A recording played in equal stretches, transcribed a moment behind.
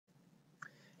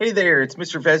Hey there, it's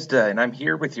Mr. Vesda, and I'm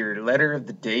here with your Letter of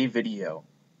the Day video.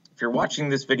 If you're watching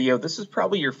this video, this is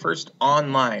probably your first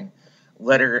online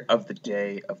Letter of the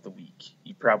Day of the week.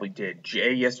 You probably did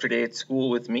J yesterday at school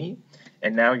with me,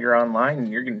 and now you're online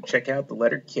and you're going to check out the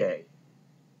letter K.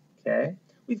 Okay?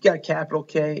 We've got capital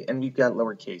K and we've got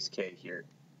lowercase k here.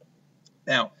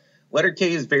 Now, letter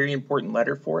K is a very important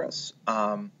letter for us,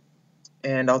 and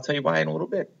I'll tell you why in a little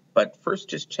bit. But first,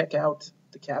 just check out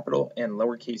the capital and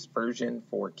lowercase version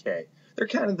for K. They're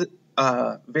kind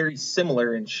of very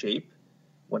similar in shape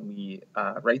when we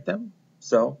write them.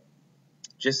 So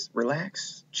just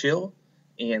relax, chill,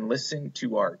 and listen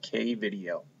to our K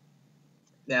video.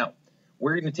 Now,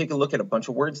 we're going to take a look at a bunch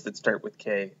of words that start with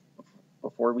K.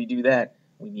 Before we do that,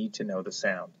 we need to know the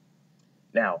sound.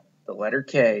 Now, the letter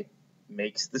K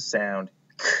makes the sound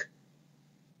K.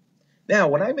 Now,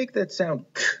 when I make that sound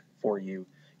K for you,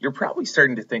 you're probably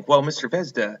starting to think, well, Mr.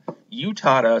 Vesda, you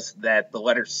taught us that the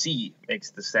letter C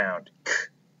makes the sound K.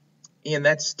 And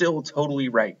that's still totally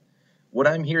right. What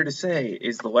I'm here to say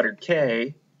is the letter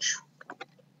K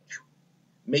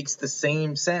makes the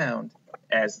same sound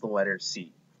as the letter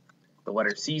C. The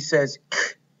letter C says K,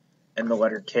 and the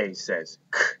letter K says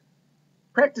K.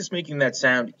 Practice making that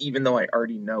sound even though I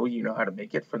already know you know how to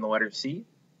make it from the letter C.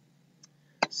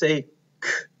 Say K.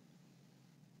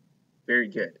 Very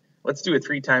good. Let's do it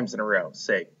 3 times in a row.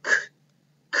 Say K,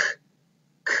 K,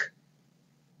 K.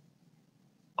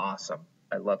 Awesome.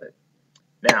 I love it.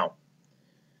 Now,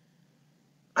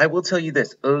 I will tell you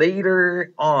this.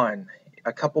 Later on,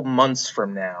 a couple months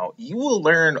from now, you will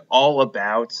learn all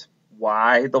about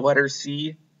why the letter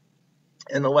C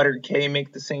and the letter K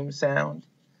make the same sound,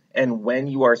 and when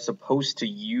you are supposed to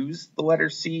use the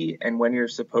letter C and when you're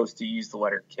supposed to use the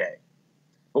letter K.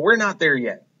 But we're not there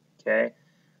yet, okay?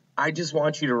 I just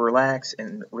want you to relax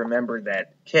and remember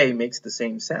that K makes the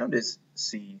same sound as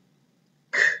C.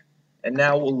 And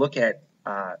now we'll look at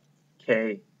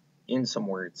K in some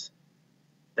words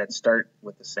that start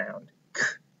with the sound K.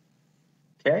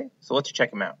 Okay, so let's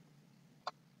check them out.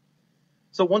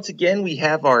 So once again, we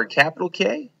have our capital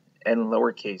K and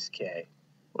lowercase k.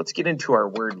 Let's get into our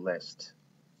word list.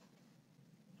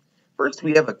 First,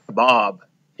 we have a kebab.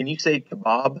 Can you say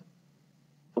kebab?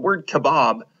 The word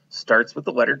kebab starts with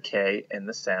the letter K and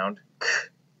the sound K.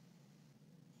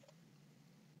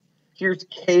 Here's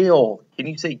kale. Can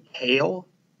you say kale?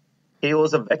 Kale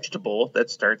is a vegetable that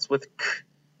starts with K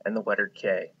and the letter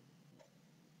K.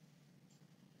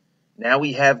 Now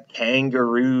we have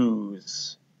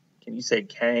kangaroos. Can you say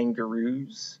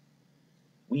kangaroos?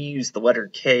 We use the letter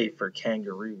K for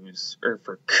kangaroos, or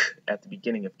for K at the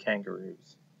beginning of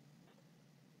kangaroos.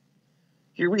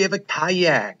 Here we have a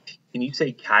kayak. Can you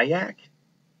say kayak?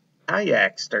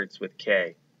 Kayak starts with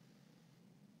K.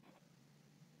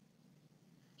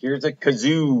 Here's a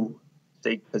kazoo.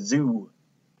 Say kazoo.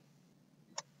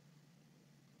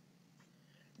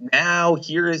 Now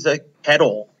here is a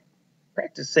kettle.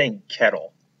 Practice saying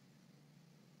kettle.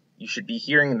 You should be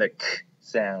hearing the K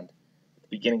sound at the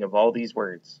beginning of all these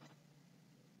words.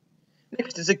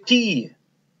 Next is a key.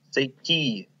 Say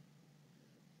key.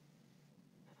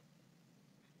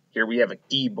 Here we have a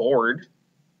keyboard.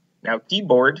 Now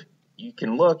keyboard, you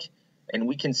can look and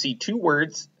we can see 2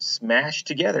 words smashed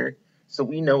together, so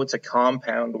we know it's a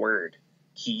compound word.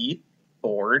 Key,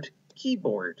 board,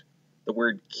 keyboard. The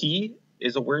word key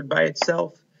is a word by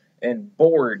itself, and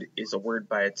board is a word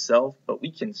by itself, but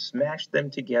we can smash them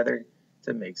together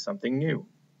to make something new.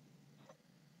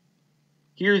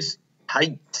 Here's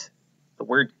kite. The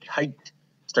word kite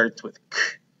starts with K,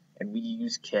 and we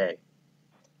use K.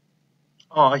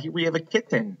 Aw, here we have a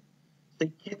kitten.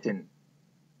 Say kitten.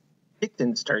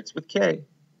 Kitten starts with K.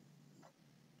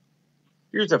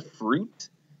 Here's a fruit.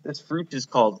 This fruit is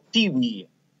called kiwi.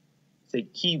 Say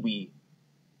kiwi.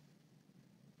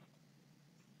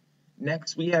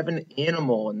 Next, we have an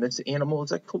animal, and this animal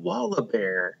is a koala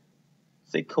bear.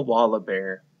 Say koala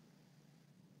bear.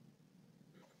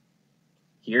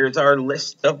 Here's our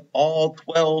list of all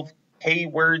 12 K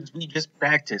words we just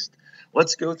practiced.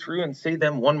 Let's go through and say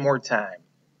them one more time.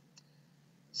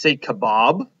 Say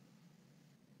kebab,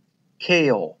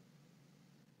 kale,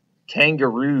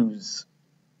 kangaroos,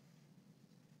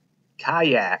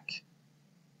 kayak,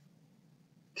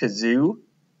 kazoo,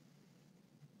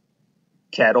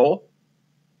 kettle,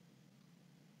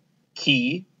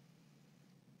 key,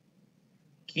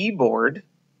 keyboard,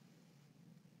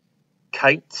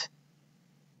 kite,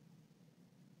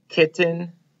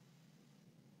 kitten,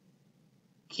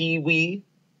 kiwi,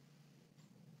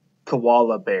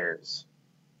 koala bears.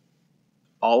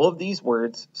 All of these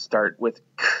words start with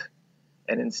K,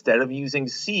 and instead of using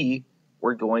C,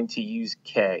 we're going to use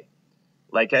K.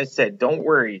 Like I said, don't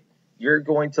worry. You're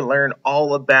going to learn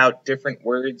all about different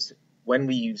words when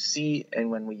we use C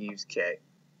and when we use K.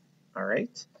 All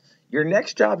right? Your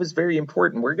next job is very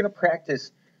important. We're going to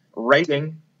practice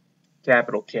writing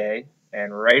capital K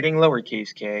and writing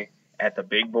lowercase k at the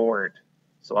big board.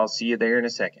 So I'll see you there in a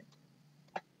second.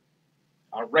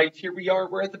 All right, here we are.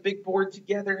 We're at the big board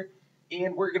together,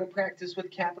 and we're going to practice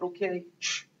with capital K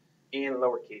and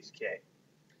lowercase k.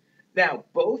 Now,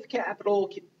 both capital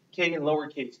K and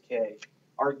lowercase k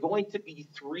are going to be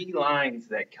three lines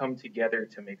that come together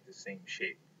to make the same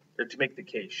shape, or to make the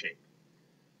K shape.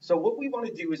 So what we want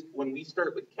to do is, when we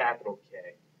start with capital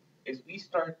K, is we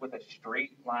start with a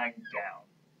straight line down.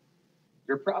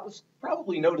 You're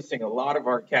probably noticing a lot of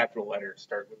our capital letters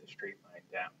start with a straight line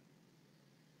down.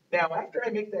 Now, after I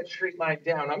make that straight line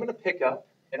down, I'm going to pick up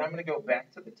and I'm going to go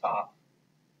back to the top,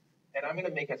 and I'm going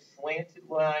to make a slanted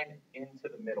line into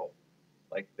the middle,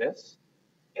 like this.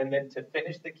 And then to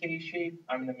finish the K shape,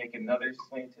 I'm going to make another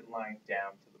slanted line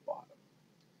down to the bottom.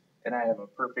 And I have a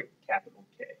perfect capital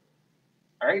K.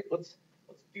 All right, let's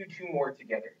do two more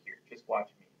together here. Just watch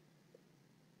me.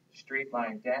 Straight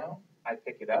line down, I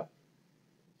pick it up.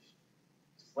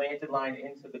 Slanted line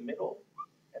into the middle,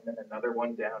 and then another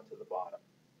one down to the bottom.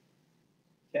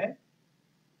 Okay?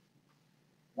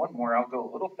 One more, I'll go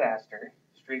a little faster.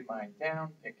 Straight line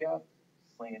down, pick up,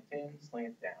 slant in,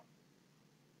 slant down.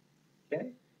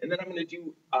 Okay? And then I'm going to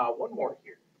do one more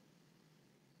here.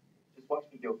 Just watch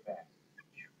me go fast.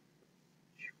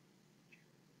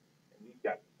 And we've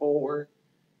got 4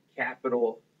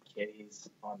 capital K's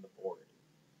on the board.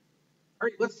 All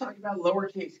right, let's talk about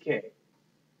lowercase k.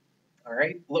 All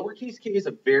right, lowercase k is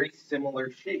a very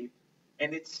similar shape,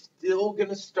 and it's still going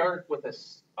to start with a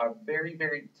very,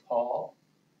 very tall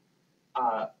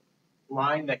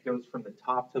line that goes from the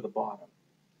top to the bottom.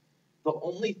 The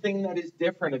only thing that is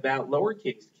different about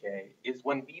lowercase k is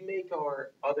when we make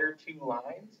our other two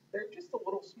lines, they're just a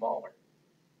little smaller.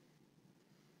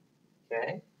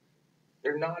 Okay?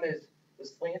 They're not as, the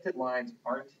slanted lines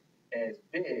aren't as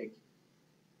big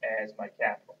as my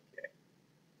capital K.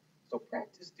 So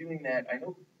practice doing that. I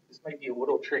know this might be a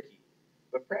little tricky,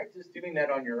 but practice doing that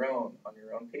on your own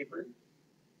paper,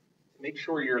 to make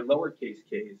sure your lowercase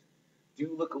k's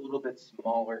do look a little bit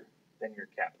smaller than your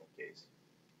capital K's.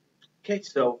 Okay,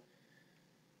 so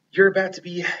you're about to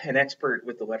be an expert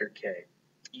with the letter K.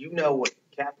 You know what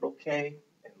capital K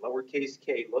and lowercase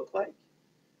k look like.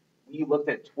 We looked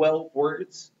at 12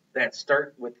 words that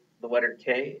start with the letter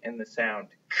K and the sound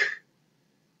K.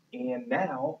 And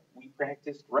now we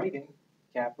practiced writing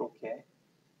capital K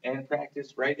and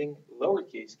practice writing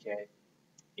lowercase k,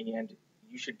 and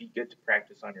you should be good to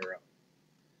practice on your own.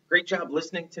 Great job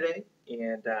listening today,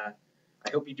 and I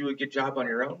hope you do a good job on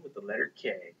your own with the letter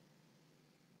K.